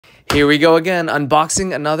Here we go again,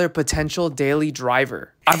 unboxing another potential daily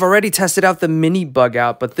driver. I've already tested out the mini bug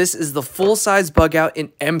out, but this is the full-size bug out in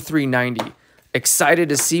M390. Excited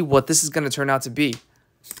to see what this is going to turn out to be.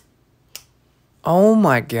 Oh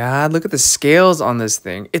my god, look at the scales on this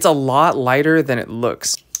thing. It's a lot lighter than it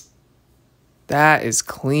looks. That is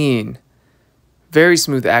clean. Very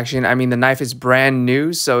smooth action. I mean, the knife is brand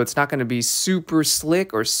new, so it's not going to be super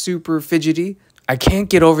slick or super fidgety. I can't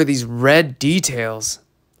get over these red details.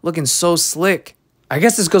 Looking so slick. I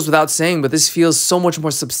guess this goes without saying, but this feels so much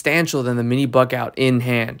more substantial than the mini bug out in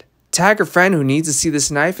hand. Tag a friend who needs to see this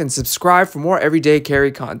knife and subscribe for more everyday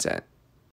carry content.